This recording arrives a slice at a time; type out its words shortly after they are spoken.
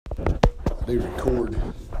I do record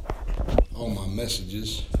all my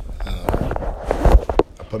messages.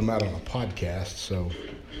 I put them out on a podcast, so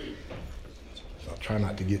I'll try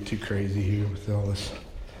not to get too crazy here with all this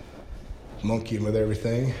monkeying with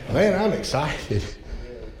everything. Man, I'm excited.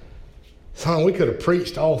 Son, we could have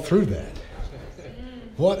preached all through that.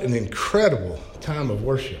 What an incredible time of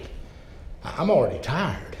worship. I'm already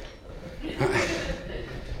tired.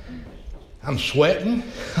 I'm sweating.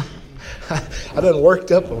 I done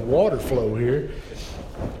worked up a water flow here.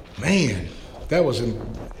 Man, that was,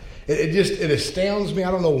 it astounds me.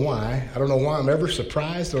 I don't know why. I don't know why I'm ever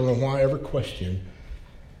surprised. I don't know why I ever question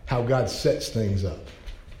how God sets things up.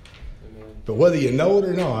 But whether you know it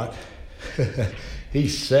or not, He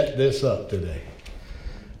set this up today.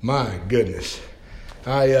 My goodness.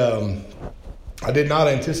 I did not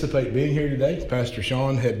anticipate being here today. Pastor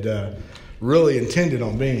Sean had really intended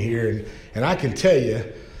on being here. And I can tell you,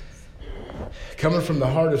 coming from the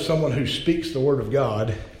heart of someone who speaks the Word of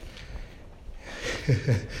God,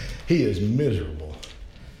 he is miserable.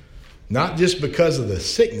 Not just because of the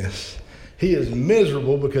sickness. He is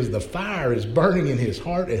miserable because the fire is burning in his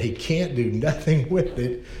heart and he can't do nothing with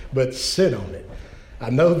it but sit on it. I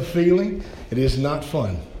know the feeling. It is not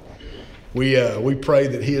fun. We pray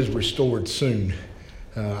that he is restored soon.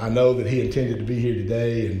 I know that he intended to be here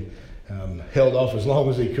today and held off as long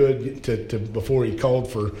as he could to before he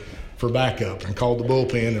called for backup and called the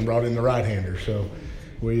bullpen and brought in the right-hander. So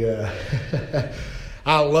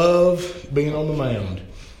I love being on the mound.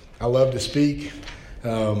 I love to speak.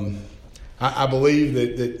 I believe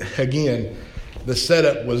that again, the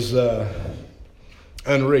setup was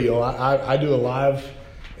unreal. I do a live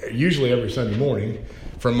usually every Sunday morning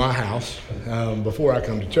from my house before I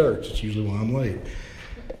come to church. It's usually why I'm late.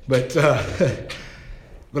 But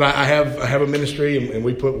I have a ministry and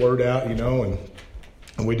we put word out,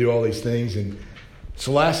 and we do all these things. And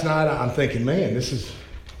so last night I'm thinking, man, this is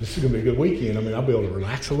going to be a good weekend. I mean, I'll be able to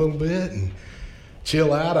relax a little bit and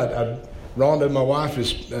chill out. Rhonda, my wife,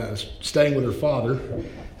 is staying with her father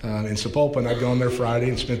in Sapulpa. I'd gone there Friday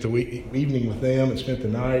and spent the evening with them and spent the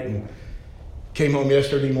night and came home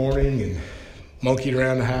yesterday morning and monkeyed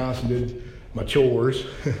around the house and did my chores.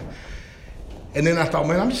 And then I thought,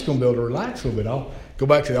 man, I'm just going to be able to relax a little bit. I'll go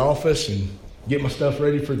back to the office and get my stuff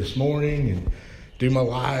ready for this morning and do my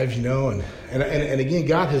live, And again,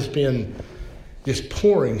 God has been just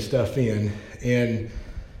pouring stuff in. And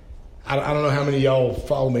I don't know how many of y'all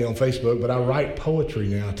follow me on Facebook, but I write poetry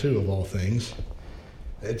now, too, of all things.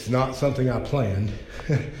 It's not something I planned.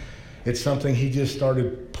 It's something He just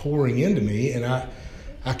started pouring into me, and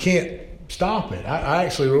I can't stop it.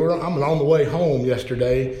 I'm on the way home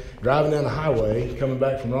yesterday, driving down the highway, coming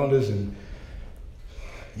back from Rhonda's, and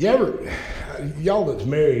y'all that's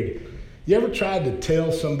married, you ever tried to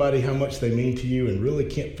tell somebody how much they mean to you and really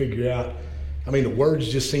can't figure out, the words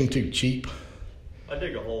just seem too cheap? I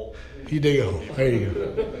dig a hole. You dig a hole. There you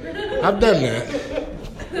go. I've done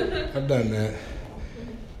that.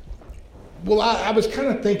 Well, I was kind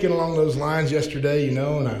of thinking along those lines yesterday, and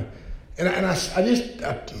I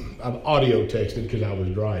audio texted because I was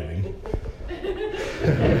driving.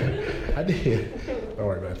 I did. Don't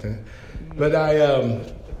worry about that. But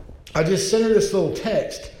I just sent her this little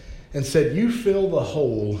text and said, "You fill the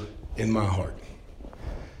hole in my heart."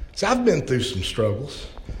 So I've been through some struggles.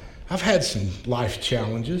 I've had some life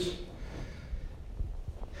challenges.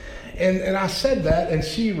 And I said that, and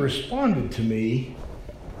she responded to me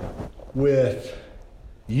with,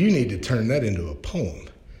 "You need to turn that into a poem."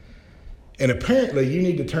 And apparently, "you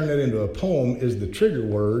need to turn that into a poem" is the trigger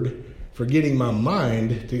word for getting my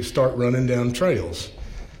mind to start running down trails.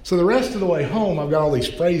 So the rest of the way home, I've got all these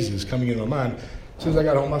phrases coming into my mind. As soon as I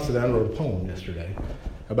got home, I sat down and wrote a poem yesterday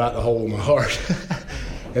about the hole in my heart.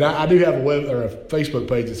 And I do have a Facebook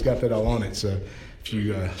page that's got that all on it, so if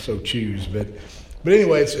you so choose. But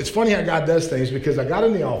anyway, it's funny how God does things, because I got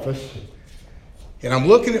in the office and I'm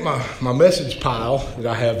looking at my message pile that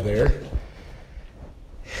I have there,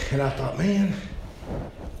 and I thought, man,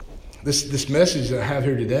 this message that I have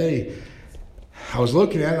here today, I was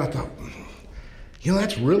looking at it and I thought,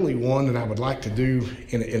 that's really one that I would like to do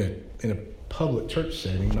in a public church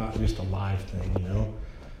setting, not just a live thing,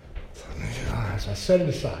 So I set it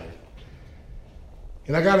aside.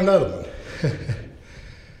 And I got another one.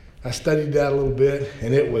 I studied that a little bit,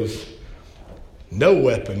 and it was, "No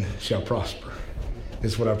weapon shall prosper."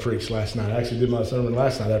 Is what I preached last night. I actually did my sermon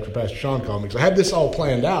last night after Pastor Sean called me, because I had this all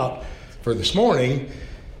planned out for this morning,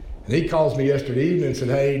 and he calls me yesterday evening and said,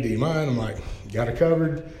 "Hey, do you mind?" I'm like, "Got it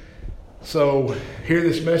covered." So here,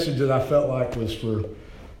 this message that I felt like was for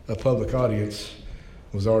a public audience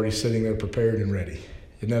was already sitting there prepared and ready.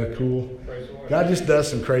 Isn't that cool? Praise the Lord. God just does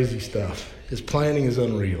some crazy stuff. His planning is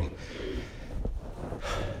unreal.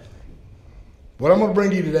 What I'm going to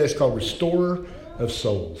bring to you today is called Restorer of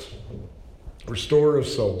Souls. Restorer of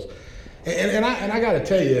Souls. And I got to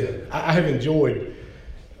tell you, I have enjoyed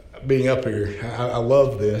being up here. I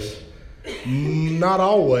love this. Not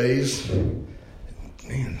always.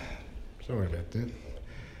 Man, sorry about that.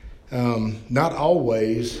 Not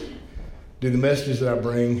always do the messages that I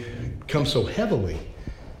bring come so heavily.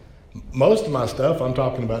 Most of my stuff, I'm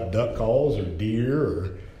talking about duck calls or deer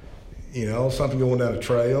or, something going down a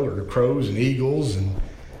trail or crows and eagles. And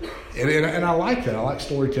I like that. I like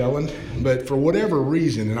storytelling. But for whatever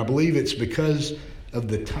reason, and I believe it's because of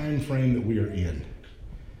the time frame that we are in,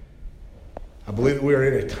 I believe that we are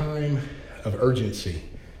in a time of urgency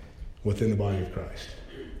within the body of Christ.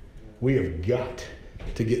 We have got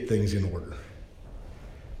to get things in order.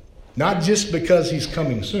 Not just because he's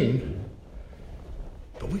coming soon,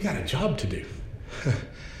 but we got a job to do.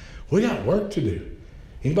 We got work to do.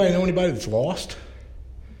 Anybody know anybody that's lost?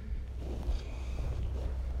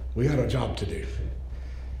 We got a job to do.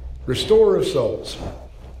 Restorer of souls.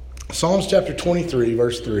 Psalms chapter 23,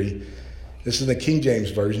 verse 3. This is the King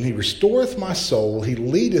James Version. He restoreth my soul. He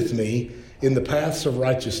leadeth me in the paths of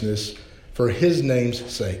righteousness for his name's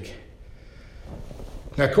sake.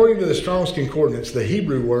 Now, according to the Strong's Concordance, the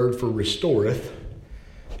Hebrew word for restoreth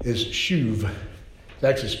is shuv. It's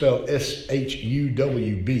actually spelled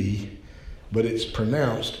S-H-U-W-B, but it's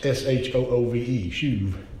pronounced S-H-O-O-V-E,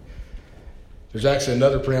 shuv. There's actually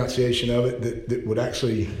another pronunciation of it that would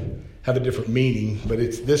actually have a different meaning, but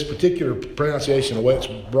it's this particular pronunciation, the way it's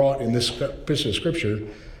brought in this piece of scripture,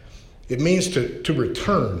 it means to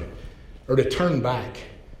return or to turn back,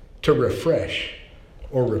 to refresh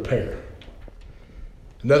or repair.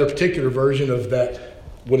 Another particular version of that,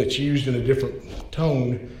 when it's used in a different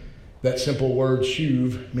tone, that simple word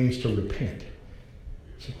shuv means to repent,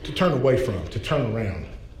 so to turn away from, to turn around.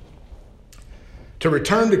 To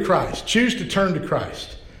return to Christ. Choose to turn to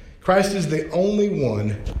Christ. Christ is the only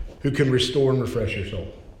one who can restore and refresh your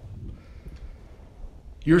soul.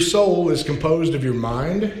 Your soul is composed of your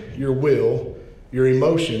mind, your will, your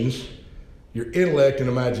emotions, your intellect, and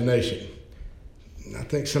imagination. I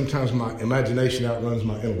think sometimes my imagination outruns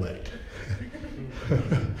my intellect.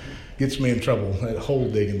 Gets me in trouble. That hole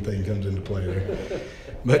digging thing comes into play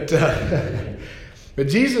there. But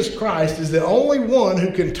Jesus Christ is the only one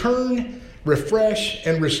who can turn, refresh,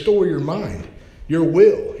 and restore your mind, your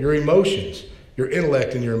will, your emotions, your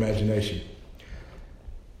intellect, and your imagination.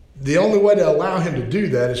 The only way to allow him to do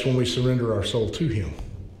that is when we surrender our soul to him.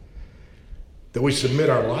 That we submit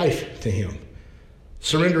our life to him.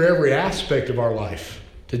 Surrender every aspect of our life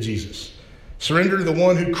to Jesus. Surrender to the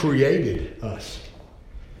one who created us.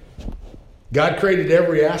 God created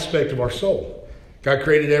every aspect of our soul. God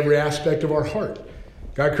created every aspect of our heart.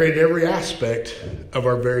 God created every aspect of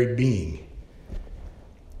our very being.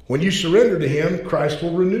 When you surrender to him, Christ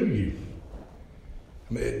will renew you.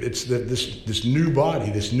 It's this new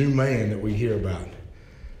body, this new man that we hear about.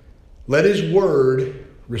 Let his word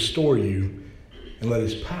restore you, and let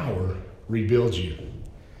his power rebuild you.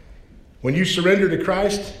 When you surrender to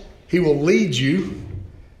Christ, he will lead you,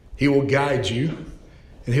 he will guide you,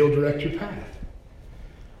 and he'll direct your path.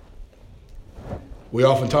 We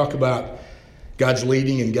often talk about God's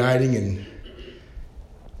leading and guiding and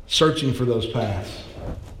searching for those paths.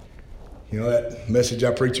 That message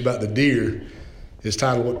I preach about the deer is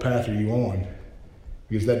titled, "What Path Are You On?"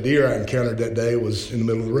 Because that deer I encountered that day was in the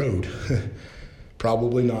middle of the road.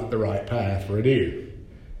 Probably not the right path for a deer.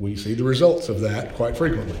 We see the results of that quite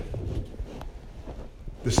frequently.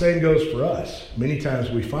 The same goes for us. Many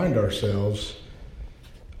times we find ourselves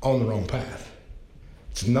on the wrong path.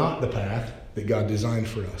 It's not the path that God designed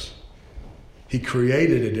for us. He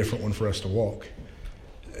created a different one for us to walk.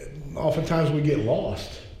 Oftentimes we get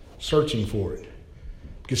lost searching for it,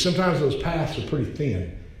 because sometimes those paths are pretty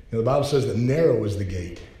thin. The Bible says that narrow is the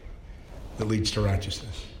gate that leads to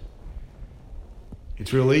righteousness.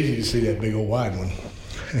 It's real easy to see that big old wide one,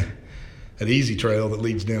 that easy trail that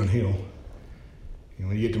leads downhill.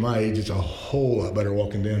 When you get to my age, it's a whole lot better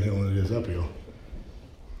walking downhill than it is uphill.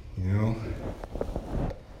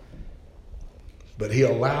 But he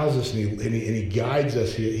allows us and he guides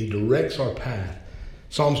us. He directs our path.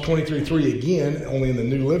 Psalms 23:3 again, only in the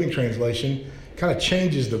New Living Translation, kind of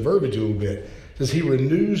changes the verbiage a little bit. It says, he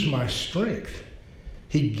renews my strength.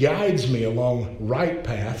 He guides me along right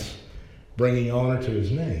paths, bringing honor to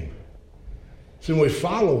his name. So when we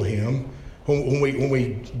follow him, when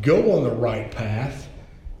we go on the right path,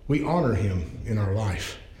 we honor him in our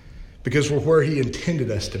life because we're where he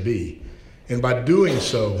intended us to be. And by doing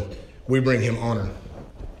so, we bring him honor.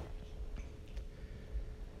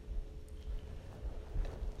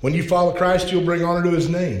 When you follow Christ, you'll bring honor to his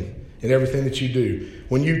name in everything that you do.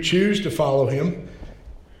 When you choose to follow him,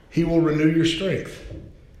 he will renew your strength.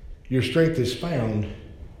 Your strength is found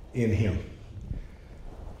in him.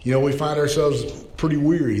 You know, we find ourselves pretty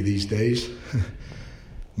weary these days. I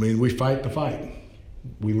mean, we fight the fight.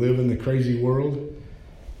 We live in the crazy world,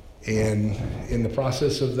 and in the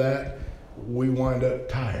process of that, we wind up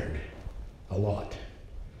tired a lot.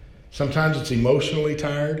 Sometimes it's emotionally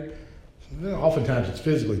tired. Oftentimes it's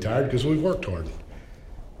physically tired because we've worked hard.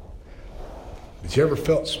 But you ever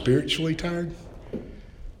felt spiritually tired?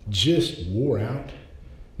 Just wore out?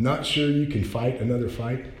 Not sure you can fight another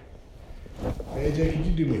fight? Hey, AJ, could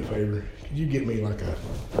you do me a favor? Could you get me like a...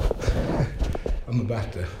 I'm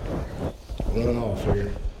about to run off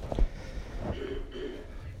here.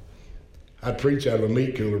 I'd preach out of a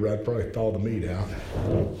meat cooler, but I'd probably thaw the meat out.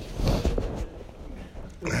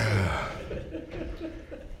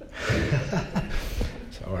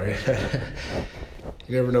 Sorry.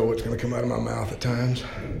 You never know what's going to come out of my mouth at times.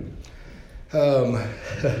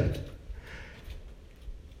 But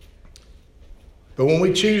when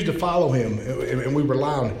we choose to follow him and we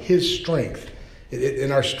rely on his strength,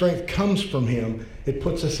 and our strength comes from him, it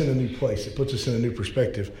puts us in a new place. It puts us in a new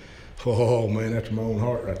perspective. Oh, man, after my own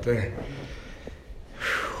heart right there.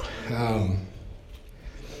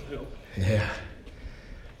 Yeah.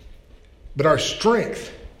 But our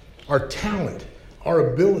strength, our talent,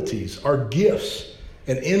 our abilities, our gifts,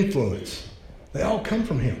 and influence, they all come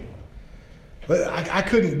from him. But I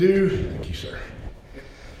couldn't do, thank you, sir.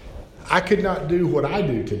 I could not do what I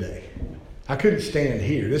do today. I couldn't stand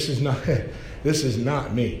here. This is not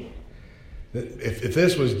me. If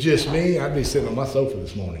this was just me, I'd be sitting on my sofa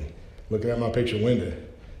this morning, looking at my picture window,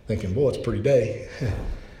 thinking, boy, it's a pretty day.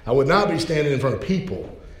 I would not be standing in front of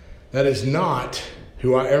people. That is not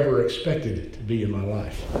who I ever expected to be in my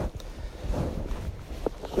life.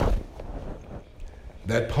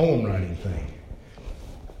 That poem writing thing.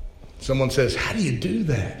 Someone says, how do you do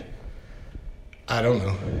that? I don't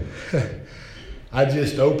know. I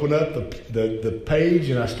just open up the page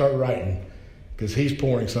and I start writing because he's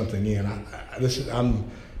pouring something in.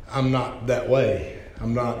 I'm not that way.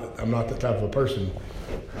 I'm not that type of a person.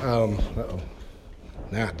 Uh-oh.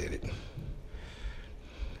 Now I did it.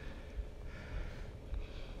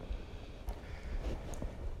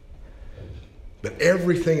 But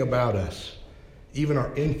everything about us, even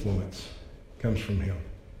our influence, comes from him.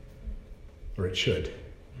 Or it should.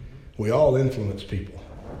 We all influence people.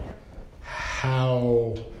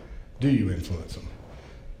 How do you influence them?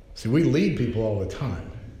 See, we lead people all the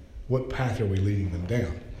time. What path are we leading them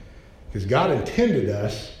down? Because God intended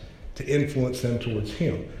us to influence them towards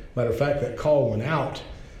him. Matter of fact, that call went out,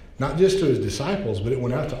 not just to his disciples, but it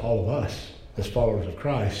went out to all of us as followers of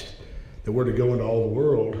Christ, that we're to go into all the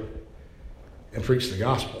world and preach the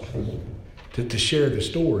gospel, to share the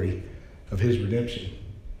story of his redemption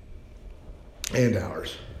and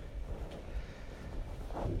ours.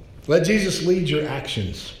 Let Jesus lead your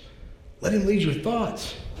actions. Let him lead your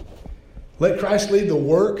thoughts. Let Christ lead the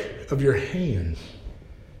work of your hands.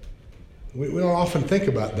 We don't often think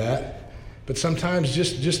about that, but sometimes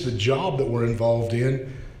just the job that we're involved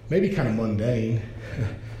in may be kind of mundane.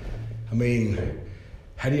 I mean,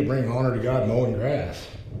 how do you bring honor to God mowing grass,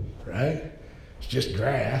 right? It's just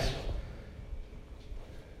grass.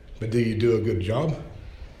 But do you do a good job?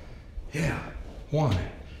 Yeah. Why?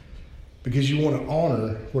 Because you want to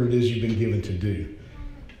honor what it is you've been given to do.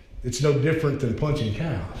 It's no different than punching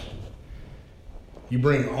cows. You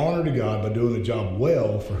bring honor to God by doing the job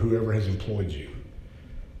well for whoever has employed you.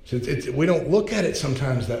 So we don't look at it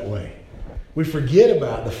sometimes that way. We forget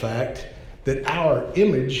about the fact that our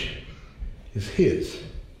image is his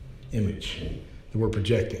image that we're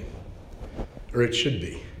projecting. Or it should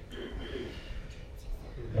be.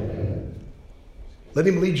 Let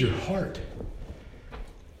him lead your heart.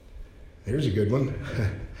 There's a good one.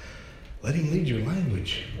 Let him lead your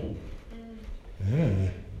language. Yeah.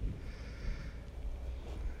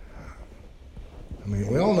 I mean,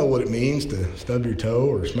 we all know what it means to stub your toe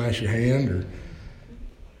or smash your hand,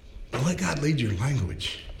 but let God lead your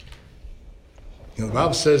language. You know, the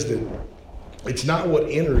Bible says that it's not what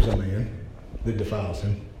enters a man that defiles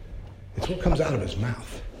him. It's what comes out of his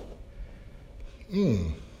mouth.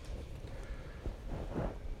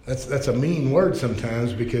 That's a mean word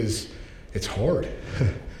sometimes because it's hard.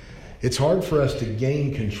 It's hard for us to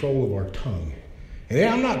gain control of our tongue. And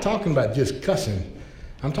I'm not talking about just cussing.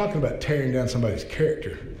 I'm talking about tearing down somebody's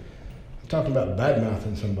character. I'm talking about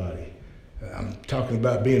bad-mouthing somebody. I'm talking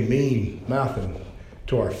about being mean-mouthing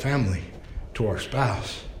to our family, to our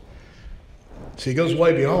spouse. See, it goes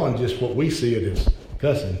way beyond just what we see it as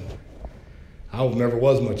cussing. I never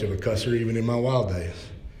was much of a cusser, even in my wild days.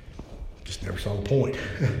 Just never saw the point.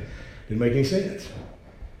 Didn't make any sense.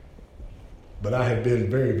 But I have been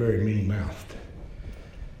very, very mean-mouthed.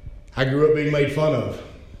 I grew up being made fun of.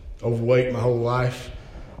 Overweight my whole life.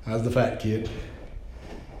 I was the fat kid.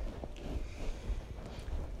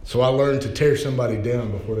 So I learned to tear somebody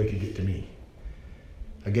down before they could get to me.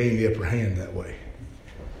 I gained the upper hand that way.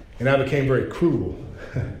 And I became very cruel.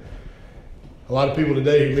 A lot of people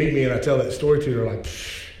today who meet me and I tell that story to, they're like,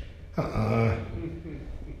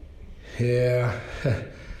 Yeah,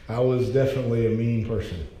 I was definitely a mean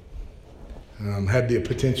person. Had the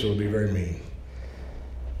potential to be very mean.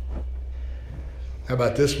 How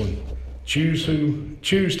about this one? Choose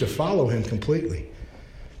to follow him completely.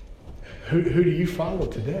 Who do you follow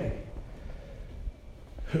today?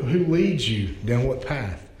 Who leads you down what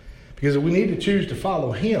path? Because we need to choose to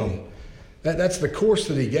follow him. That's the course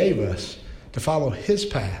that he gave us, to follow his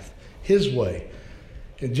path, his way.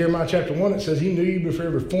 In Jeremiah chapter 1, it says, he knew you before he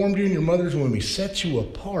ever formed you in your mother's womb. He set you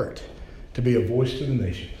apart to be a voice to the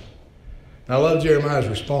nations. And I love Jeremiah's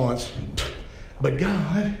response. But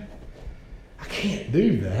God, I can't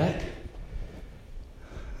do that.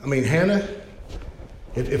 I mean, Hannah,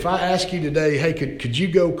 if I ask you today, hey, could you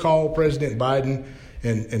go call President Biden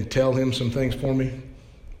and tell him some things for me?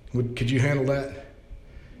 Could you handle that?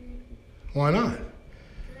 Why not?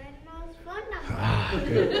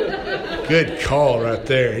 Good call right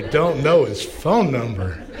there. He don't know his phone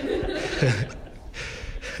number.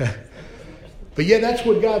 But yeah, that's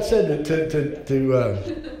what God said to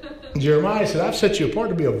Jeremiah. He said, I've set you apart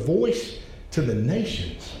to be a voice to the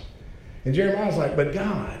nations. And Jeremiah's like, but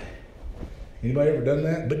God. Anybody ever done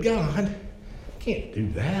that? But God, I can't do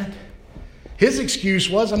that. His excuse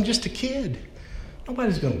was, I'm just a kid.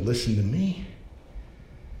 Nobody's going to listen to me.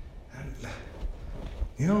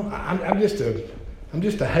 You know, I'm just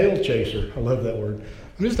a hail chaser. I love that word.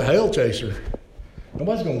 I'm just a hail chaser.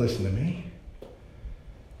 Nobody's going to listen to me.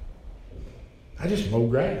 I just mow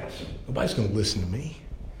grass. Nobody's going to listen to me.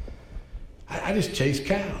 I just chase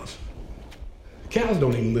cows. Cows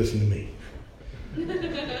don't even listen to me.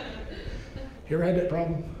 You ever had that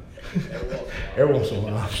problem? Every once in a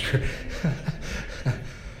while, sure.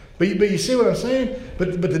 But you see what I'm saying?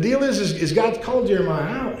 But the deal is God called Jeremiah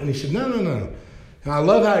out, and he said, no. And I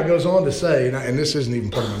love how it goes on to say, and this isn't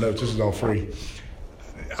even part of my notes, this is all free.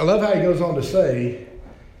 I love how he goes on to say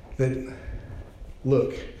that,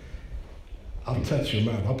 look, I'll touch your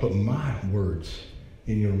mouth. I'll put my words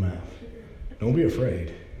in your mouth. Don't be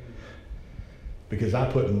afraid. Because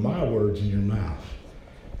I put my words in your mouth.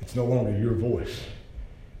 It's no longer your voice.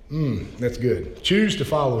 That's good. Choose to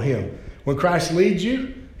follow him. When Christ leads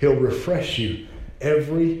you, he'll refresh you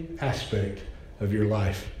every aspect of your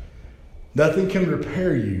life. Nothing can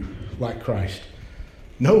repair you like Christ.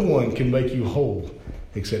 No one can make you whole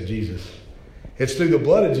except Jesus. It's through the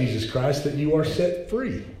blood of Jesus Christ that you are set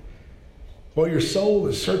free. What your soul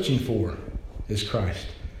is searching for is Christ.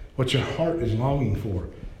 What your heart is longing for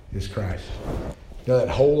is Christ. You know that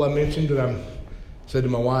hole I mentioned that I said to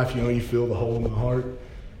my wife, you feel the hole in my heart?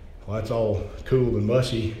 Well, that's all cool and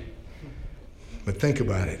mushy. But think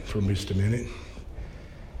about it for just a minute.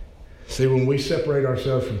 See, when we separate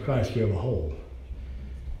ourselves from Christ, we have a hole.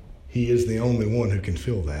 He is the only one who can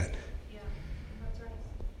fill that. Yeah, that's right.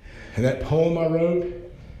 And that poem I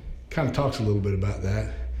wrote kind of talks a little bit about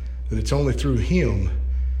that. That it's only through him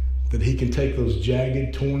that he can take those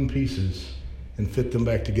jagged, torn pieces and fit them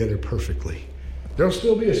back together perfectly. There'll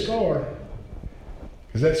still be a scar,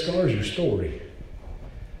 because that scar is your story.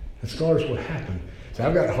 That scar is what happened. So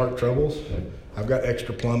I've got heart troubles. I've got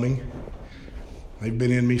extra plumbing. They've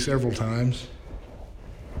been in me several times.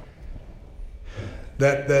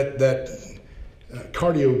 That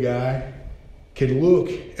cardio guy can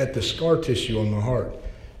look at the scar tissue on my heart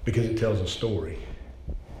because it tells a story.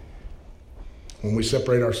 When we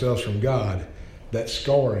separate ourselves from God, that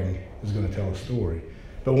scarring is going to tell a story.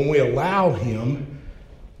 But when we allow him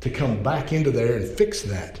to come back into there and fix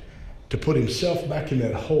that, to put himself back in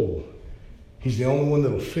that hole, he's the only one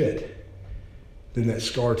that'll fit. Then that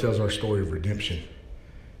scar tells our story of redemption.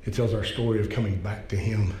 It tells our story of coming back to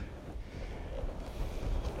him.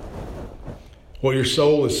 What your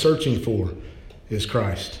soul is searching for is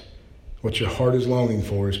Christ. What your heart is longing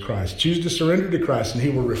for is Christ. Choose to surrender to Christ, and he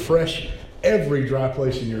will refresh every dry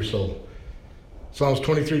place in your soul. Psalms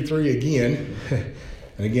 23:3 again,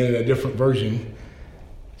 and again in a different version,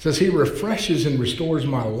 says he refreshes and restores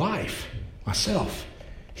my life, myself.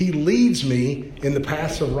 He leads me in the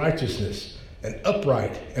paths of righteousness, and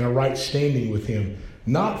upright and a right standing with him,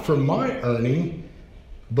 not for my earning,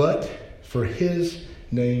 but for his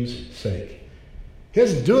name's sake. He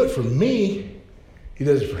doesn't do it for me. He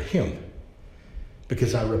does it for him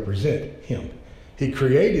because I represent him. He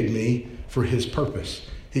created me for his purpose.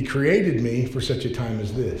 He created me for such a time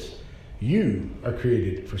as this. You are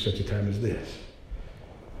created for such a time as this.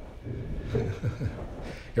 You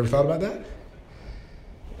ever thought about that?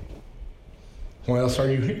 Why else are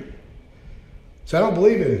you here? So I don't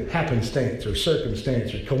believe in happenstance or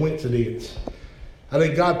circumstance or coincidence. I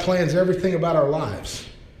think God plans everything about our lives.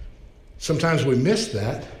 Sometimes we miss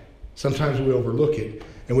that. Sometimes we overlook it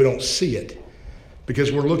and we don't see it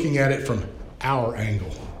because we're looking at it from our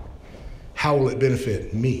angle. How will it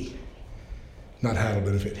benefit me? Not how it'll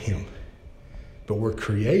benefit him. But we're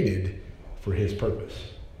created for his purpose.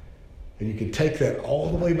 And you can take that all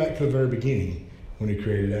the way back to the very beginning when he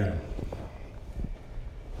created Adam.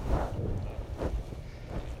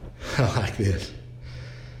 I like this.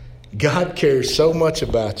 God cares so much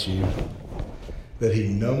about you that he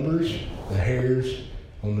numbers the hairs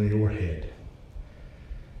on your head.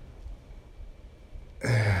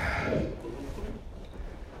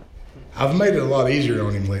 I've made it a lot easier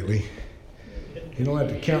on him lately. You don't have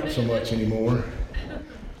to count so much anymore.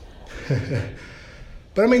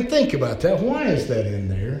 But I mean, think about that. Why is that in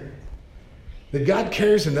there? That God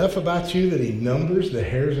cares enough about you that he numbers the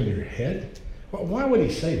hairs on your head? Why would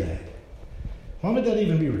he say that? Why would that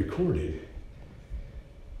even be recorded?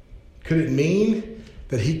 Could it mean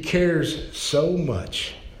that he cares so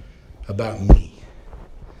much about me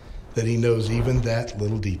that he knows even that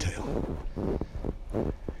little detail?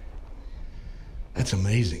 That's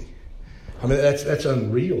amazing. I mean, that's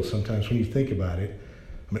unreal sometimes when you think about it.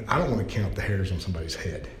 I mean, I don't want to count the hairs on somebody's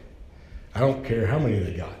head. I don't care how many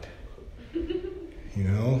they got. You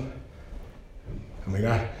know? I mean,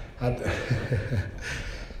 I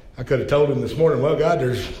could have told him this morning, well, God,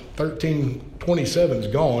 there's 1327's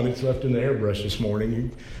gone. It's left in the airbrush this morning.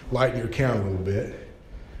 You lighten your count a little bit.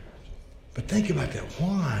 But think about that.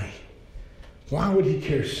 Why? Why would he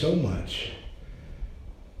care so much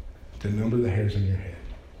to number the hairs on your head?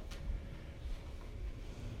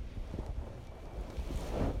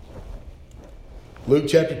 Luke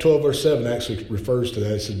chapter 12, verse 7 actually refers to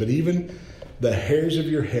that. It says, but even the hairs of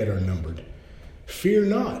your head are numbered. Fear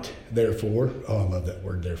not, therefore. Oh, I love that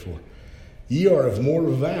word, therefore. Ye are of more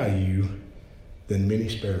value than many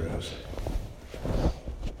sparrows.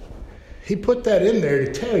 He put that in there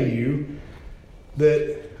to tell you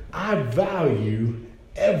that I value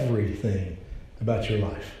everything about your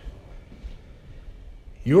life.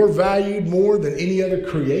 You're valued more than any other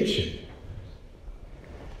creation.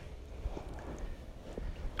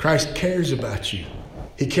 Christ cares about you.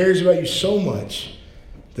 He cares about you so much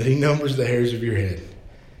that he numbers the hairs of your head.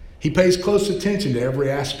 He pays close attention to every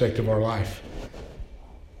aspect of our life.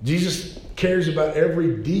 Jesus cares about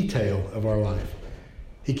every detail of our life.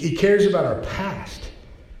 He cares about our past.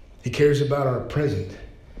 He cares about our present.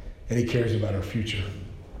 And he cares about our future.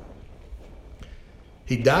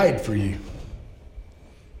 He died for you.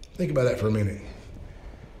 Think about that for a minute.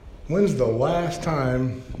 When's the last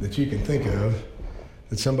time that you can think of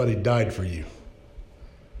that somebody died for you?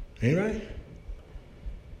 Anybody?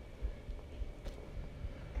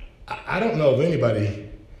 I don't know of anybody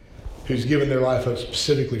who's given their life up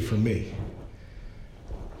specifically for me.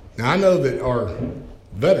 Now, I know that our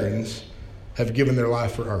veterans have given their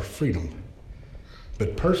life for our freedom.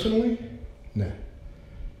 But personally, no.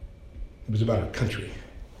 It was about our country.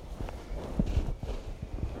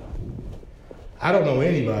 I don't know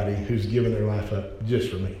anybody who's given their life up just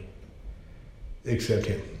for me, except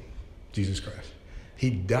him, Jesus Christ. He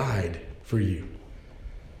died for you.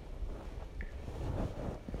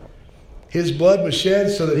 His blood was shed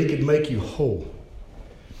so that he could make you whole.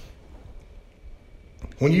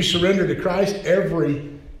 When you surrender to Christ,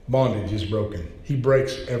 every bondage is broken. He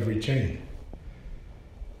breaks every chain.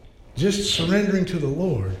 Just surrendering to the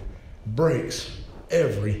Lord breaks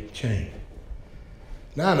every chain.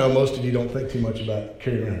 Now, I know most of you don't think too much about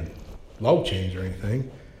carrying around log chains or anything.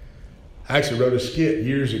 I actually wrote a skit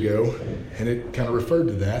years ago, and it kind of referred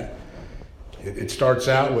to that. It starts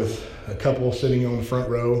out with a couple sitting on the front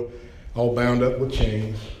row, all bound up with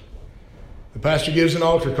chains. The pastor gives an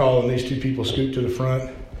altar call, and these two people scoot to the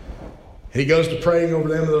front. He goes to praying over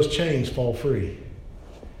them, and those chains fall free.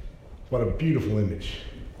 What a beautiful image.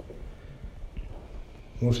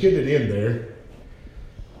 Well, let's get to the end there.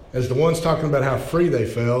 As the one's talking about how free they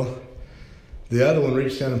fell, the other one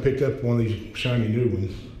reached down and picked up one of these shiny new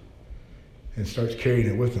ones and starts carrying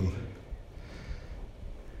it with him.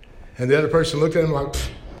 And the other person looked at him like,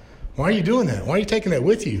 why are you doing that? Why are you taking that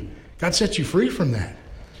with you? God set you free from that.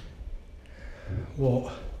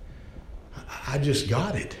 Well, I just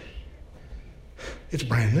got it. It's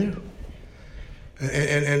brand new.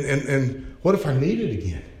 And what if I need it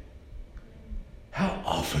again? How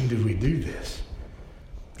often do we do this?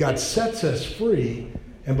 God sets us free,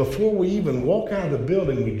 and before we even walk out of the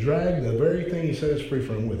building, we drag the very thing he set us free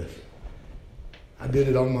from with us. I did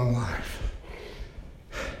it all my life.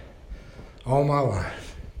 All my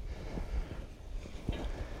life.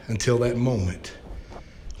 Until that moment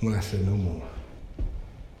when I said, no more.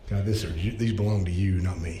 God, these belong to you,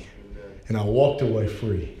 not me. And I walked away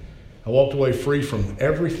free. I walked away free from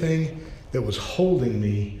everything that was holding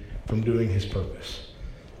me from doing his purpose.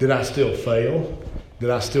 Did I still fail? Did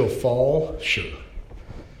I still fall? Sure.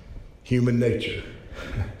 Human nature.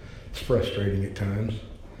 It's frustrating at times.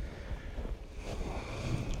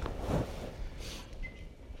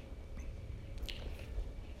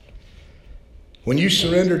 When you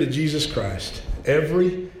surrender to Jesus Christ,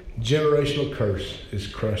 every generational curse is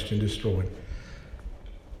crushed and destroyed.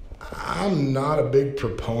 I'm not a big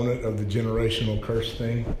proponent of the generational curse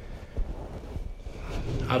thing.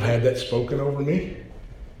 I've had that spoken over me.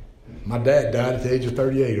 My dad died at the age of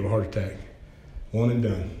 38 of a heart attack. One and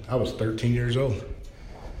done. I was 13 years old.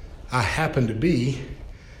 I happened to be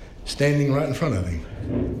standing right in front of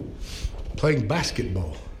him, playing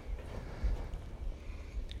basketball.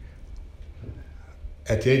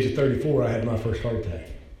 At the age of 34, I had my first heart attack.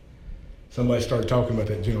 Somebody started talking about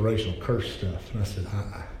that generational curse stuff. And I said,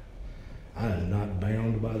 I am not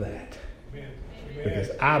bound by that. Amen. Because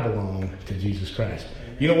I belong to Jesus Christ.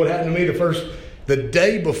 You know what happened to me the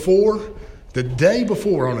day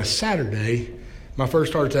before on a Saturday, my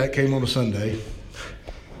first heart attack came on a Sunday.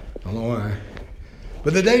 I don't know why.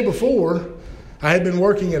 But the day before, I had been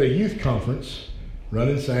working at a youth conference,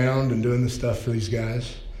 running sound and doing the stuff for these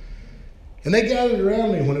guys. And they gathered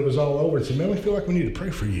around me when it was all over and said, man, we feel like we need to pray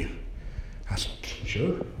for you. I said,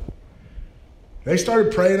 sure. They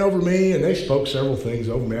started praying over me, and they spoke several things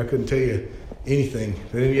over me. I couldn't tell you anything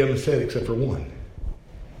that any of them said except for one.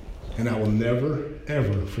 And I will never,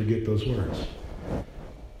 ever forget those words.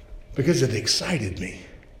 Because it excited me.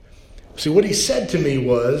 See, what he said to me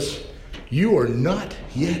was, you are not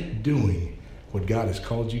yet doing what God has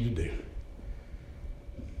called you to do.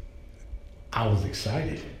 I was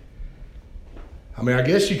excited. I mean, I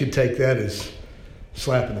guess you could take that as a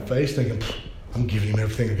slap in the face, thinking, I'm giving him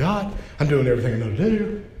everything I got. I'm doing everything I know to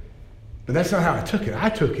do. But that's not how I took it. I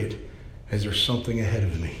took it as there's something ahead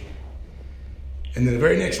of me. And then the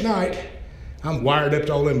very next night, I'm wired up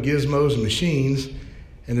to all them gizmos and machines,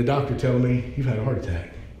 and the doctor telling me, you've had a heart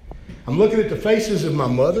attack. I'm looking at the faces of my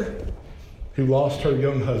mother, who lost her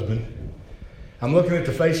young husband. I'm looking at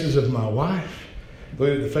the faces of my wife,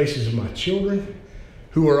 looking at the faces of my children,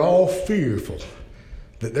 who are all fearful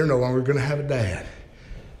that they're no longer going to have a dad.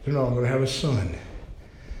 They're no longer going to have a son.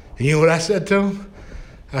 And you know what I said to them?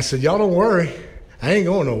 I said, y'all don't worry. I ain't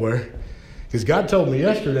going nowhere. Because God told me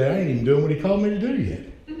yesterday I ain't even doing what he called me to do yet.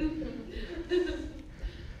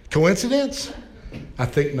 Coincidence? I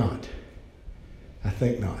think not. I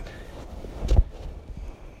think not.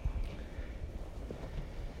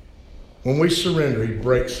 When we surrender, he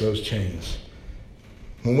breaks those chains.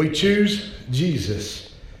 When we choose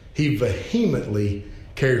Jesus, he vehemently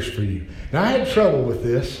cares for you. Now, I had trouble with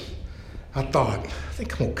this. I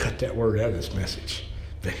think I'm going to cut that word out of this message.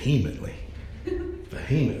 Vehemently.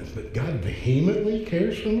 Vehement. But God vehemently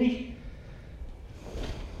cares for me?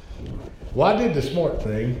 Well, I did the smart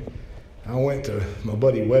thing. I went to my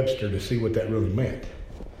buddy Webster to see what that really meant.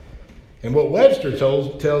 And what Webster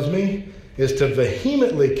tells me is to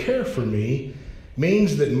vehemently care for me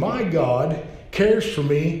means that my God cares for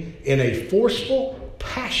me in a forceful,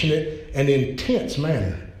 passionate, and intense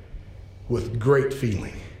manner with great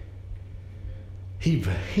feeling. He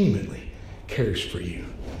vehemently cares for you.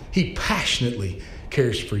 He passionately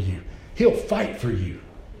cares for you. He'll fight for you.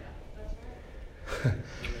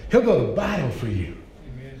 He'll go to battle for you.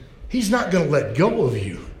 He's not going to let go of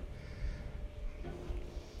you.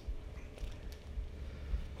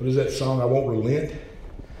 What is that song? I won't relent.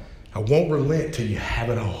 I won't relent till you have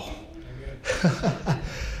it all.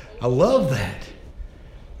 I love that.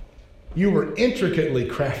 You were intricately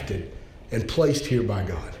crafted and placed here by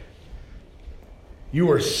God. You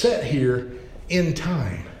are set here in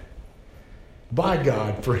time by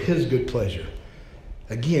God for his good pleasure.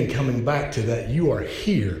 Again, coming back to that, you are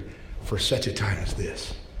here for such a time as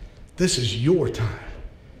this. This is your time.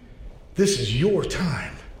 This is your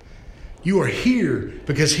time. You are here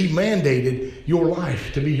because he mandated your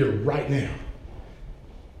life to be here right now.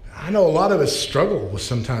 I know a lot of us struggle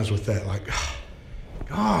sometimes with that. Like,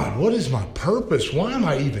 God, what is my purpose? Why am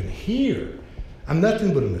I even here? I'm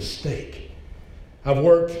nothing but a mistake. I've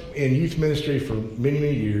worked in youth ministry for many,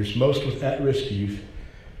 many years, most with at-risk youth.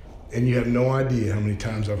 And you have no idea how many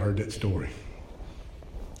times I've heard that story.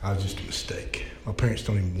 I was just a mistake. My parents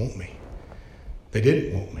don't even want me. They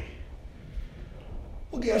didn't want me.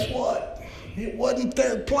 Well, guess what? It wasn't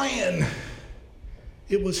their plan.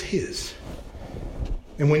 It was His.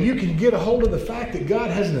 And when you can get a hold of the fact that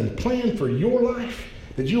God has a plan for your life,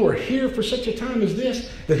 that you are here for such a time as this,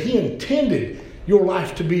 that He intended your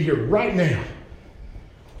life to be here right now,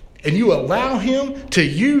 and you allow Him to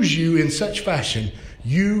use you in such fashion,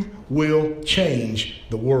 you will change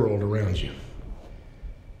the world around you.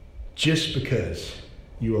 Just because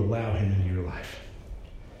you allow Him into your life.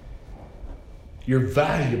 You're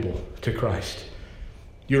valuable to Christ.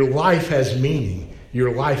 Your life has meaning.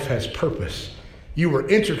 Your life has purpose. You were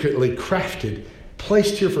intricately crafted,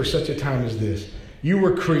 placed here for such a time as this. You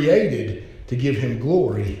were created to give Him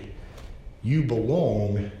glory. You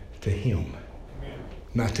belong to Him,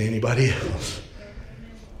 not to anybody else.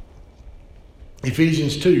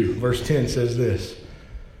 Ephesians 2, verse 10 says this,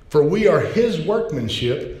 "For we are His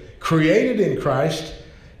workmanship, created in Christ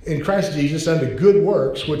Jesus unto good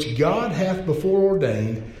works, which God hath before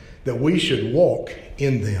ordained that we should walk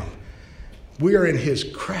in them." We are in His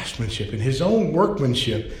craftsmanship, in His own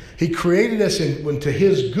workmanship. He created us into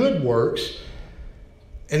His good works,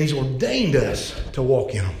 and He's ordained us to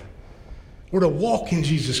walk in them. We're to walk in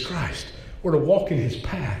Jesus Christ. We're to walk in His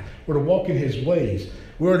path. We're to walk in His ways.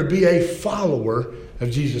 We're to be a follower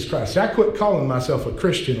of Jesus Christ. I quit calling myself a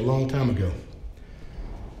Christian a long time ago,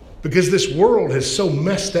 because this world has so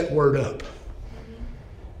messed that word up.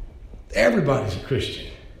 Everybody's a Christian.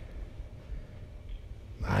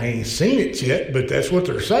 I ain't seen it yet, but that's what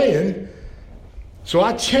they're saying. So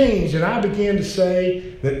I changed and I began to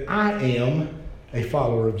say that I am a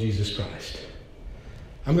follower of Jesus Christ.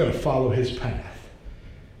 I'm going to follow His path.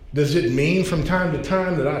 Does it mean from time to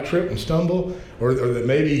time that I trip and stumble, or that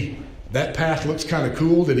maybe that path looks kind of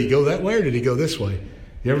cool? Did He go that way or did He go this way?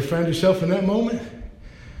 You ever found yourself in that moment?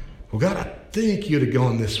 Well, God, I think you'd have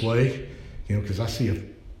gone this way, because I see a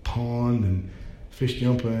pond and fish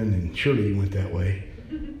jumping, and surely you went that way.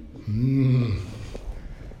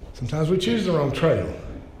 Sometimes we choose the wrong trail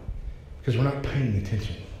because we're not paying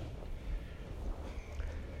attention.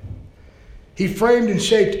 He framed and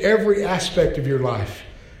shaped every aspect of your life.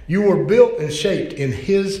 You were built and shaped in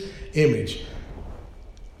His image.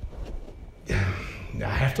 I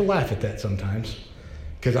have to laugh at that sometimes,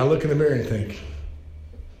 because I look in the mirror and think,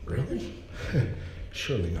 really?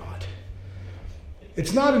 Surely not.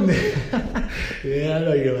 It's not in me. Yeah, I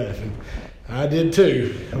know you're laughing. I did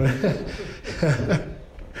too.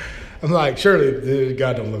 I'm like, surely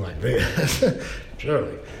God don't look like this.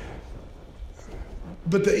 Surely.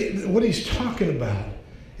 But what He's talking about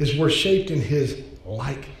is we're shaped in His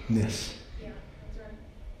likeness. Yeah, that's right.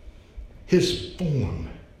 His form.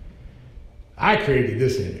 I created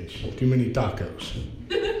this image. Too many tacos.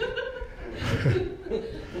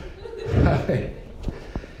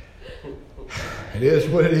 It is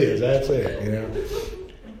what it is. That's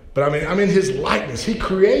it, But I'm in His likeness. He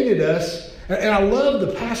created us. And I love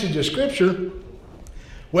the passage of Scripture.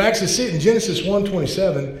 We actually see it in Genesis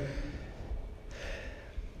 1:27.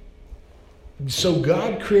 So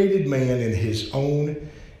God created man in His own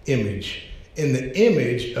image. In the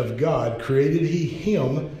image of God created He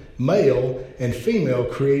him, male and female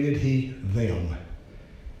created He them.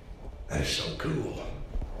 That is so cool.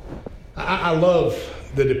 I love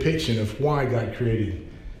the depiction of why God created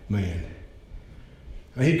man.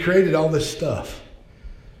 He created all this stuff.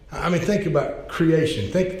 Think about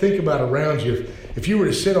creation. Think about around you. If you were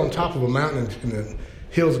to sit on top of a mountain in the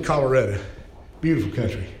hills of Colorado, beautiful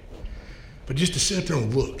country, but just to sit up there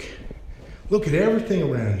and look at everything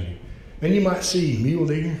around you. And you might see mule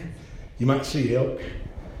deer. You might see elk.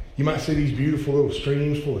 You might see these beautiful little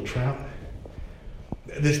streams full of trout.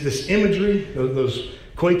 This imagery, those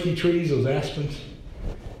quaky trees, those aspens,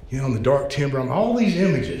 in the dark timber, all these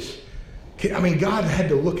images. God had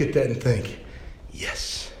to look at that and think,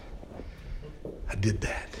 yes, I did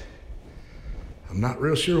that. I'm not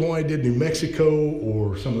real sure why I did New Mexico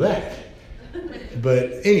or some of that.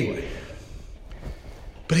 But anyway.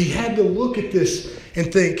 But He had to look at this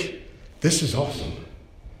and think, this is awesome.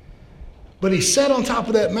 But He sat on top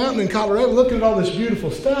of that mountain in Colorado looking at all this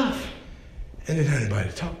beautiful stuff and didn't have anybody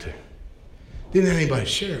to talk to. Didn't have anybody to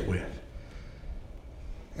share it with.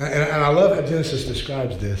 And I love how Genesis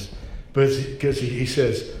describes this, because he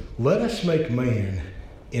says, let us make man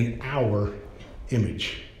in our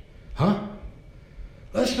image.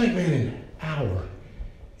 Let's make man in our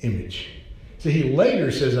image. See, He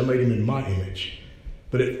later says, I made him in my image.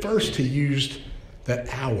 But at first He used that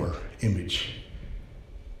our image.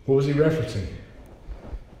 What was He referencing?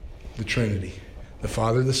 The Trinity. The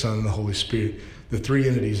Father, the Son, and the Holy Spirit. The three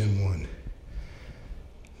entities in one.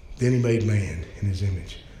 Then he made man in his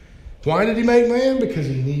image. Why did he make man? Because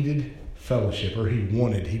he needed fellowship, or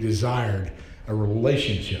he desired a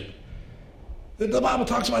relationship. The Bible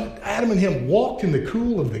talks about Adam and him walked in the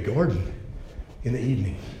cool of the garden in the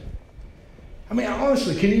evening. I mean,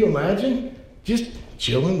 honestly, can you imagine just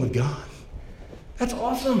chilling with God? That's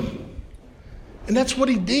awesome. And that's what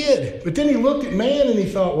he did. But then he looked at man and he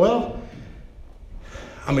thought, well,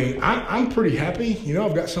 I mean, I'm pretty happy. You know,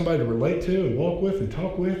 I've got somebody to relate to and walk with and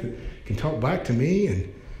talk with and can talk back to me.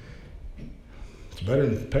 And it's better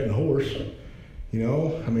than petting a horse. You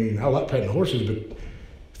know, I mean, I like petting horses, but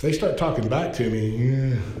if they start talking back to me,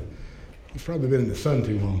 you've probably been in the sun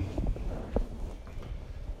too long.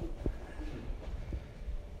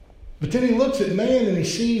 But then he looks at man and he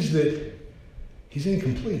sees that he's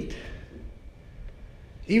incomplete.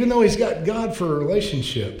 Even though he's got God for a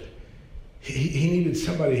relationship, he needed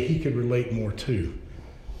somebody he could relate more to.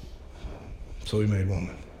 So he made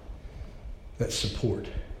woman. That support.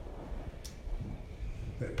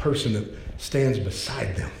 That person that stands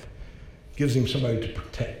beside them. Gives him somebody to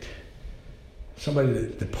protect.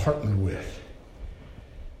 Somebody to partner with.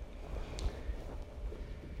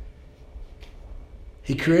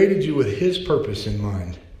 He created you with his purpose in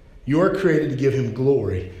mind. You are created to give him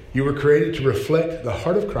glory. You were created to reflect the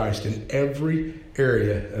heart of Christ in every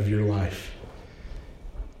area of your life.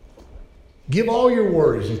 Give all your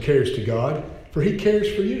worries and cares to God, for he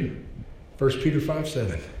cares for you. 1 Peter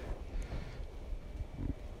 5:7.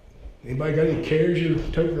 Anybody got any cares you're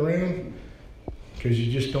toting around because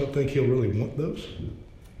you just don't think he'll really want those?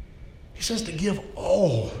 He says to give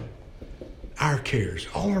all our cares,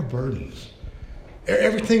 all our burdens,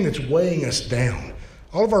 everything that's weighing us down,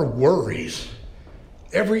 all of our worries,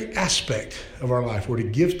 every aspect of our life, we're to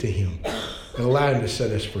give to him and allow him to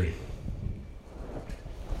set us free.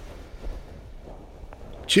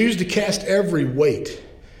 Choose to cast every weight,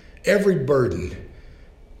 every burden,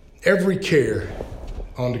 every care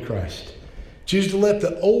onto Christ. Choose to let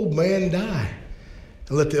the old man die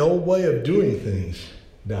and let the old way of doing things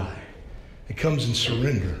die. It comes in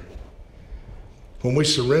surrender. When we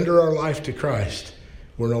surrender our life to Christ,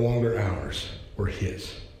 we're no longer ours, we're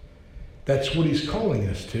his. That's what he's calling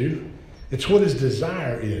us to. It's what his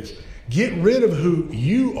desire is. Get rid of who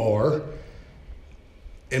you are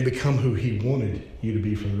and become who he wanted you to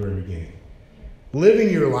be from the very beginning.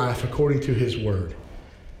 Living your life according to his word.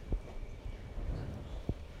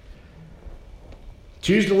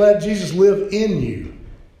 Choose to let Jesus live in you,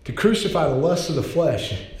 to crucify the lusts of the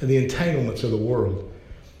flesh and the entanglements of the world.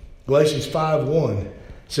 Galatians 5:1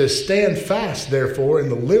 says, "Stand fast, therefore, in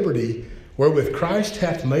the liberty wherewith Christ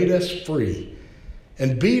hath made us free,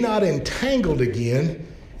 and be not entangled again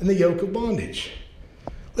in the yoke of bondage."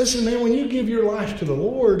 Listen, man, when you give your life to the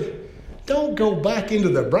Lord, don't go back into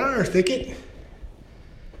the briar thicket.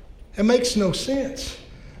 It makes no sense.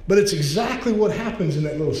 But it's exactly what happens in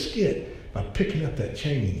that little skit by picking up that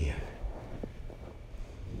chain again.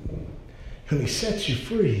 When he sets you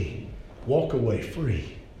free, walk away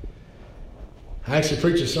free. I actually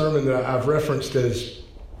preach a sermon that I've referenced as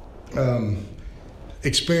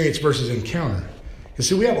experience versus encounter. You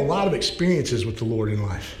see, we have a lot of experiences with the Lord in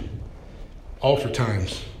life. Altar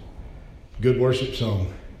times, good worship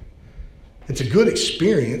song. It's a good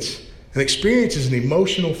experience. An experience is an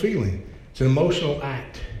emotional feeling. It's an emotional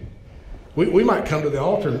act. We might come to the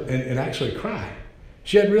altar and actually cry.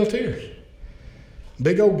 Shed real tears.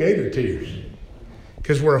 Big old gator tears.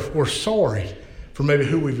 Because we're sorry for maybe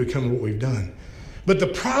who we've become and what we've done. But the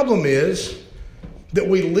problem is that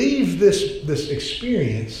we leave this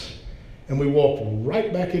experience and we walk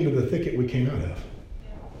right back into the thicket we came out of.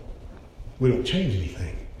 We don't change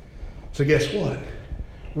anything. So guess what?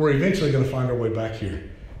 We're eventually going to find our way back here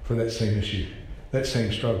for that same issue, that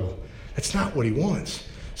same struggle. That's not what he wants.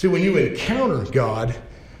 See, when you encounter God,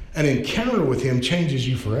 an encounter with him changes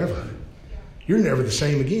you forever. You're never the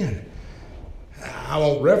same again. I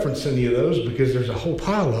won't reference any of those because there's a whole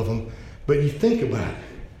pile of them, but you think about it.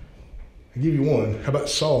 I'll give you one. How about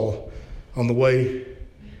Saul on the way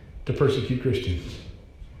to persecute Christians?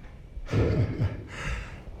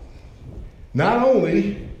 Not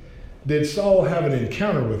only did Saul have an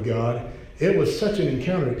encounter with God, it was such an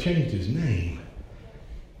encounter it changed his name.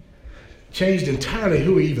 Changed entirely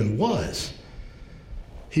who he even was.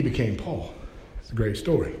 He became Paul. It's a great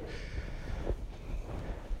story.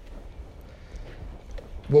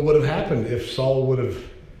 What would have happened if Saul would have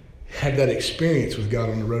had that experience with God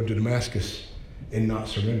on the road to Damascus and not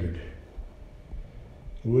surrendered?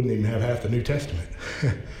 We wouldn't even have half the New Testament.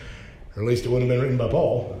 Or at least it wouldn't have been written by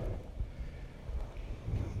Paul.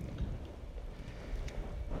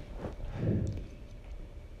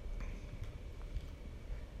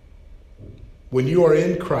 When you are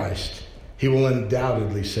in Christ, he will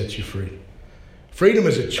undoubtedly set you free. Freedom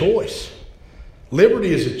is a choice.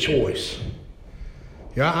 Liberty is a choice.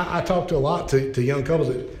 I talk to a lot to young couples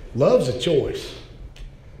that love's a choice.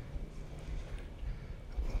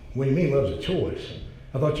 What do you mean love's a choice?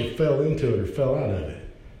 I thought you fell into it or fell out of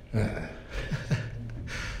it.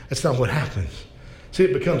 That's not what happens. See,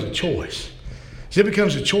 it becomes a choice. See, it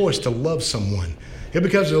becomes a choice to love someone. It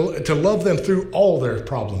becomes to love them through all their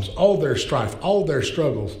problems, all their strife, all their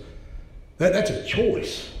struggles. That's a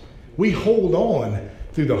choice. We hold on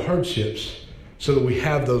through the hardships so that we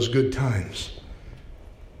have those good times.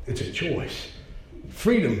 It's a choice.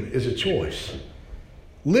 Freedom is a choice.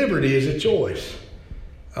 Liberty is a choice.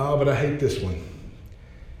 Oh, but I hate this one.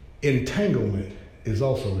 Entanglement is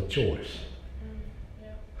also a choice.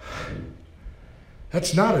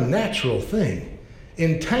 That's not a natural thing.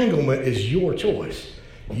 Entanglement is your choice.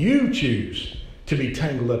 You choose to be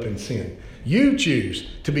tangled up in sin. You choose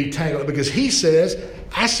to be tangled up because he says,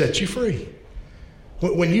 I set you free.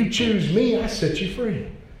 When you choose me, I set you free.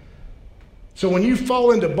 So when you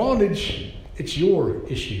fall into bondage, it's your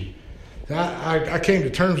issue. I came to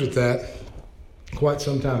terms with that quite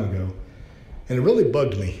some time ago, and it really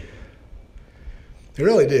bugged me. It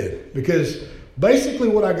really did, because basically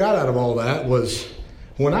what I got out of all that was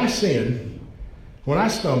when I sin, when I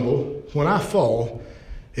stumble, when I fall,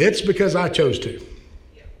 it's because I chose to.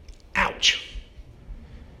 Ouch.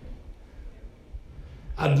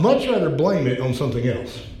 I'd much rather blame it on something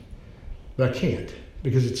else, but I can't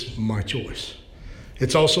because it's my choice.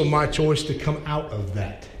 It's also my choice to come out of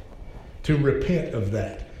that, to repent of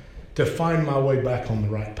that, to find my way back on the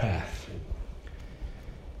right path.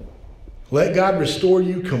 Let God restore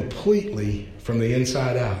you completely from the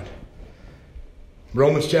inside out.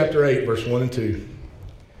 Romans chapter 8, verse 1 and 2.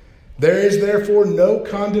 There is therefore no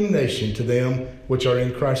condemnation to them which are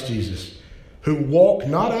in Christ Jesus, who walk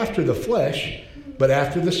not after the flesh, but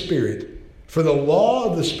after the Spirit. For the law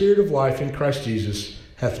of the Spirit of life in Christ Jesus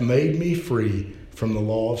hath made me free from the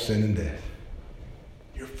law of sin and death.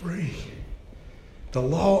 You're free. The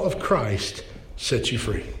law of Christ sets you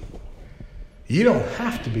free. You don't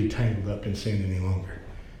have to be tangled up in sin any longer.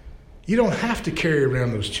 You don't have to carry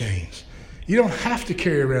around those chains. You don't have to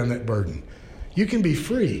carry around that burden. You can be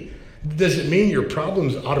free. Does it mean your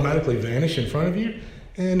problems automatically vanish in front of you?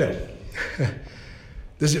 No.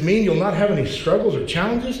 Does it mean you'll not have any struggles or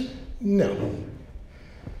challenges? No.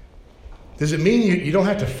 Does it mean you don't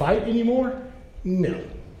have to fight anymore? No.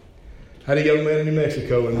 I had a young man in New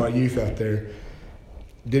Mexico in my youth out there.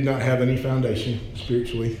 Did not have any foundation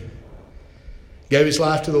spiritually. Gave his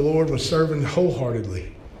life to the Lord, was serving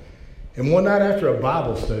wholeheartedly. And one night after a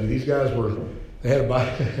Bible study, these guys they had a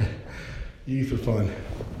Bible. Youth are fun.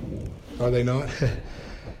 Are they not?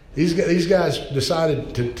 These guys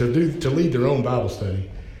decided to lead their own Bible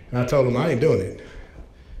study. And I told them, I ain't doing it.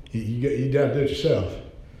 You got to do it yourself.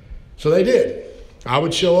 So they did. I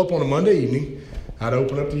would show up on a Monday evening. I'd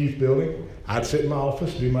open up the youth building. I'd sit in my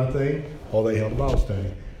office, do my thing, while they held a Bible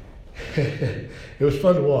study. It was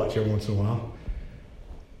fun to watch every once in a while.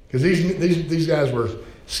 Because these guys were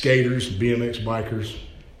skaters, BMX bikers,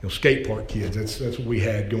 skate park kids. That's what we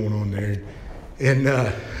had going on there. And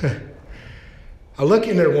I look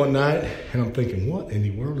in there one night, and I'm thinking, what in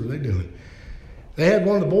the world are they doing? They had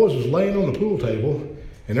one of the boys was laying on the pool table,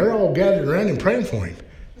 and they're all gathered around him praying for him.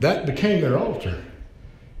 That became their altar.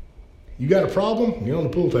 You got a problem? Get on the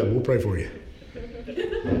pool table. We'll pray for you.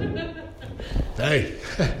 Hey,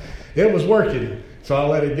 it was working, so I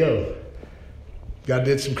let it go. God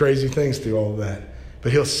did some crazy things through all of that.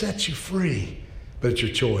 But he'll set you free, but it's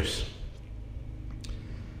your choice.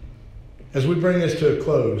 As we bring this to a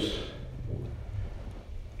close,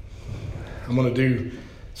 I'm going to do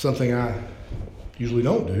something I usually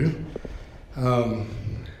don't do.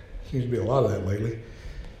 Seems to be a lot of that lately.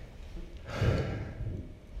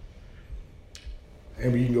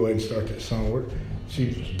 Amber, you can go ahead and start that song.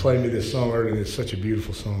 She played me this song earlier, and it's such a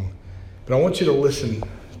beautiful song. But I want you to listen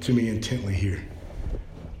to me intently here.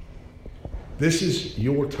 This is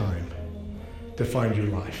your time to find your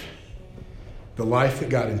life. The life that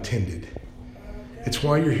God intended. It's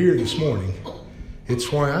why you're here this morning.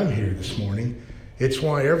 It's why I'm here this morning. It's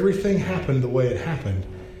why everything happened the way it happened.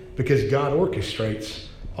 Because God orchestrates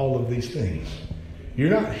all of these things.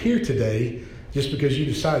 You're not here today just because you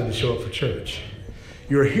decided to show up for church.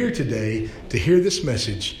 You're here today to hear this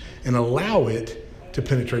message and allow it to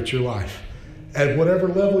penetrate your life. At whatever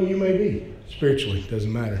level you may be, spiritually,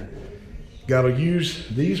 doesn't matter. God will use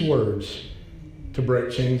these words to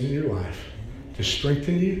break chains in your life, to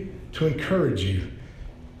strengthen you, to encourage you,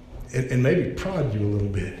 and maybe prod you a little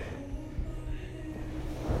bit.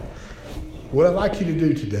 What I'd like you to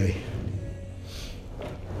do today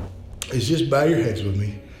is just bow your heads with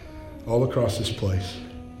me all across this place.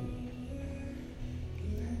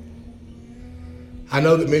 I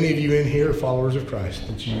know that many of you in here are followers of Christ,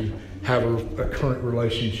 that you have a current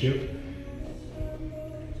relationship.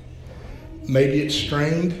 Maybe it's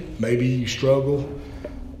strained, maybe you struggle.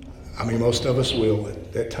 I mean, most of us will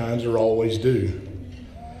at times or always do.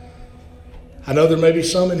 I know there may be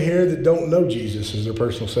some in here that don't know Jesus as their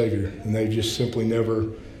personal Savior, and they've just simply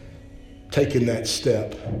never taken that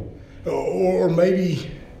step. Or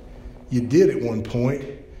maybe you did at one point,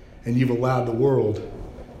 and you've allowed the world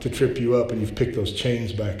to trip you up, and you've picked those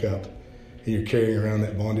chains back up, and you're carrying around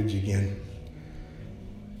that bondage again.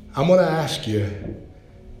 I'm going to ask you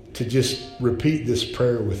to just repeat this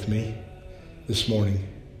prayer with me this morning.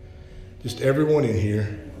 Just everyone in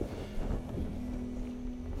here.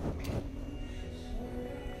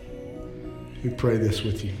 We pray this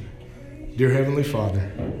with you. Dear Heavenly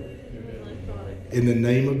Father, in the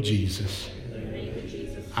name of Jesus,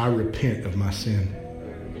 I repent of my sin.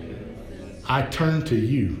 I turn to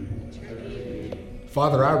you.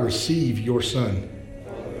 Father, I receive your Son.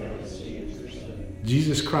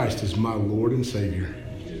 Jesus Christ is my Lord and Savior.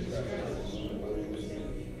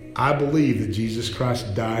 I believe that Jesus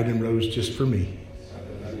Christ died and rose just for me.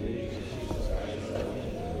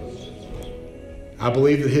 I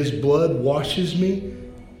believe that his blood washes me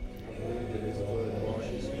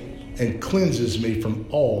and cleanses me from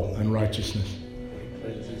all unrighteousness.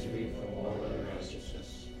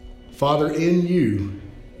 Father, in you,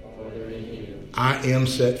 I am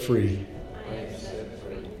set free.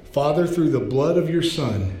 Father, through the blood of your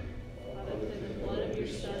Son,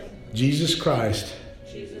 Jesus Christ,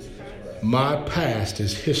 my past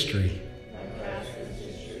is history,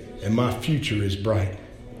 and my future is bright.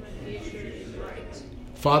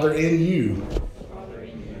 Father, in you,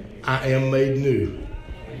 I am made new.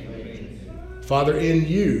 Father, in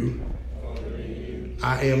you,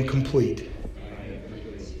 I am complete.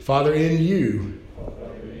 Father, in you,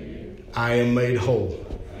 I am made whole.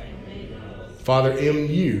 Father, in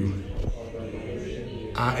you,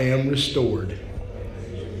 I am restored.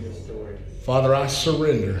 Father, I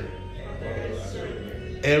surrender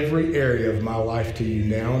every area of my life to you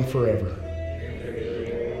now and forever.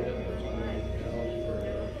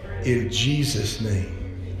 In Jesus' name.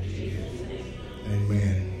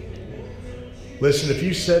 Amen. Listen, if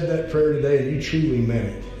you said that prayer today and you truly meant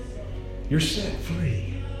it, you're set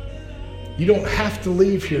free. You don't have to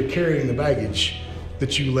leave here carrying the baggage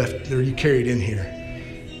that you left or you carried in here.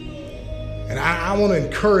 And I want to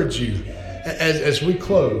encourage you as we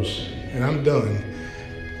close, and I'm done.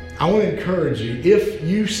 I want to encourage you, if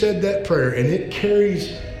you said that prayer and it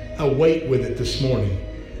carries a weight with it this morning,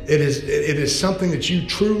 it is something that you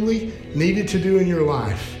truly needed to do in your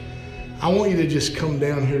life, I want you to just come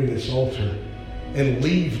down here to this altar and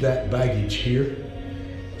leave that baggage here.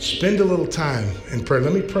 Spend a little time in prayer.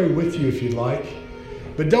 Let me pray with you if you'd like.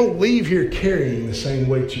 But don't leave here carrying the same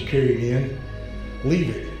weight you carried in. Leave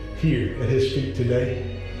it here at his feet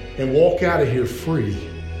today and walk out of here free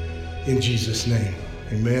in Jesus' name.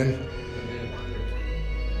 Amen.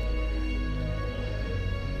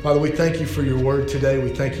 Father, we thank you for your word today. We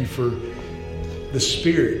thank you for the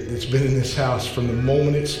spirit that's been in this house from the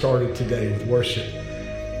moment it started today with worship.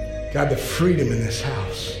 God, the freedom in this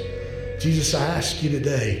house. Jesus, I ask you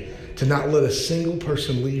today to not let a single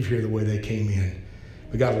person leave here the way they came in.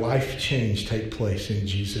 But God, life change take place in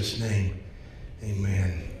Jesus' name.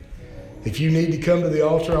 Amen. If you need to come to the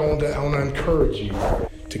altar, I want to encourage you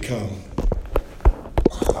to come.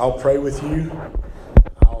 I'll pray with you.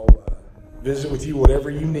 I'll visit with you whatever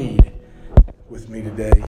you need with me today.